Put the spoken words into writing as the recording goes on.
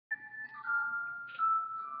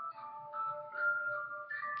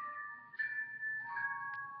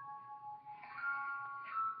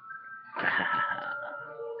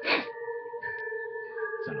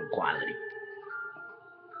Son of quality.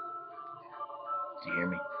 Do you hear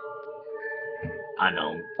me?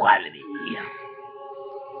 Unknown quality.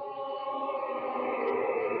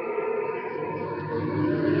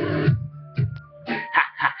 Ha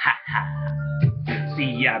ha ha ha.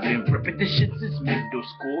 See, I've been ripping this shit since middle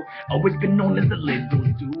school. Always been known as a little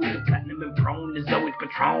dude. The platinum and prone is always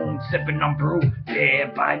Patron. Sipping on brew.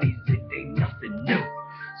 Dead bodies, it ain't nothing new.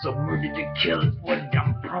 So murder to kill is what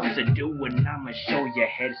I'm prone to do. And I'ma show your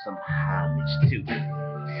head some homage too.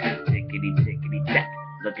 Tickety tickety tack.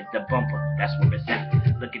 Look at the bumper, that's where it's at.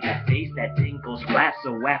 Look at that face, that thing goes flat.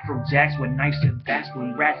 So Afro jacks with knives and bats.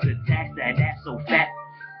 When rats attack, that ass so fat.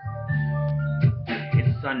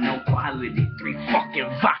 It's unknown quality. 3 fucking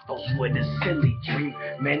vatos with a silly dream.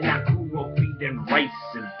 Man, I grew up eating rice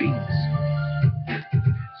and beans.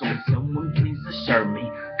 So when someone please assure me,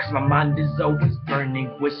 cause my mind is always burning.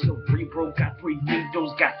 With cerebral, got 3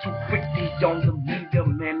 needles, got 250 on the meter.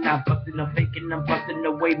 Man, I'm busting a faking, I'm busting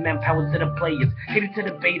away. Man, powers to the players, hit it to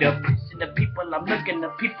the beta. Preaching the people, I'm looking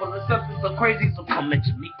at people. It's something so crazy, so come at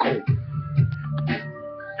me cold.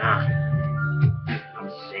 I'm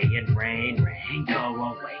saying rain, rain, go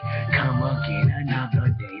away. Come again another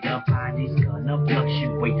day. The body's gonna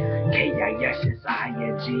fluctuate.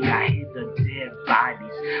 K-I-S-S-I-N-G. I hear the dead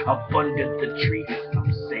bodies up under the tree.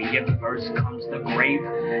 I'm saying first comes the grave,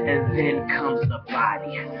 and then comes the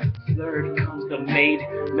body. Third comes the maid.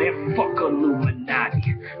 Man, fuck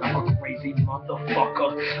Illuminati. I'm a crazy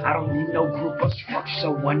motherfucker. I don't need no group of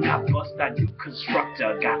structure. When I bust, I do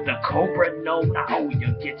constructor. Got the cobra, no, I owe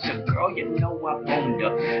you. Get your girl, you know I boned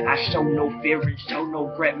her. I show no fear and show no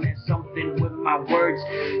regret. Man, something with my words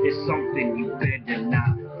is something you better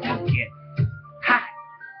not forget. Hi!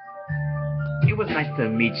 It was nice to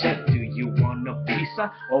meet ya. Do you want a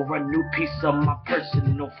pizza or a new piece of my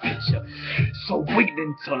personal feature? So wait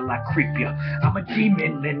until I creep ya. I'm a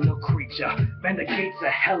demon and a creature. Man, the gates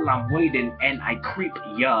of hell I'm waiting and I creep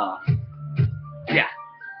ya. Yeah.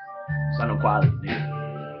 Son of quality, nigga.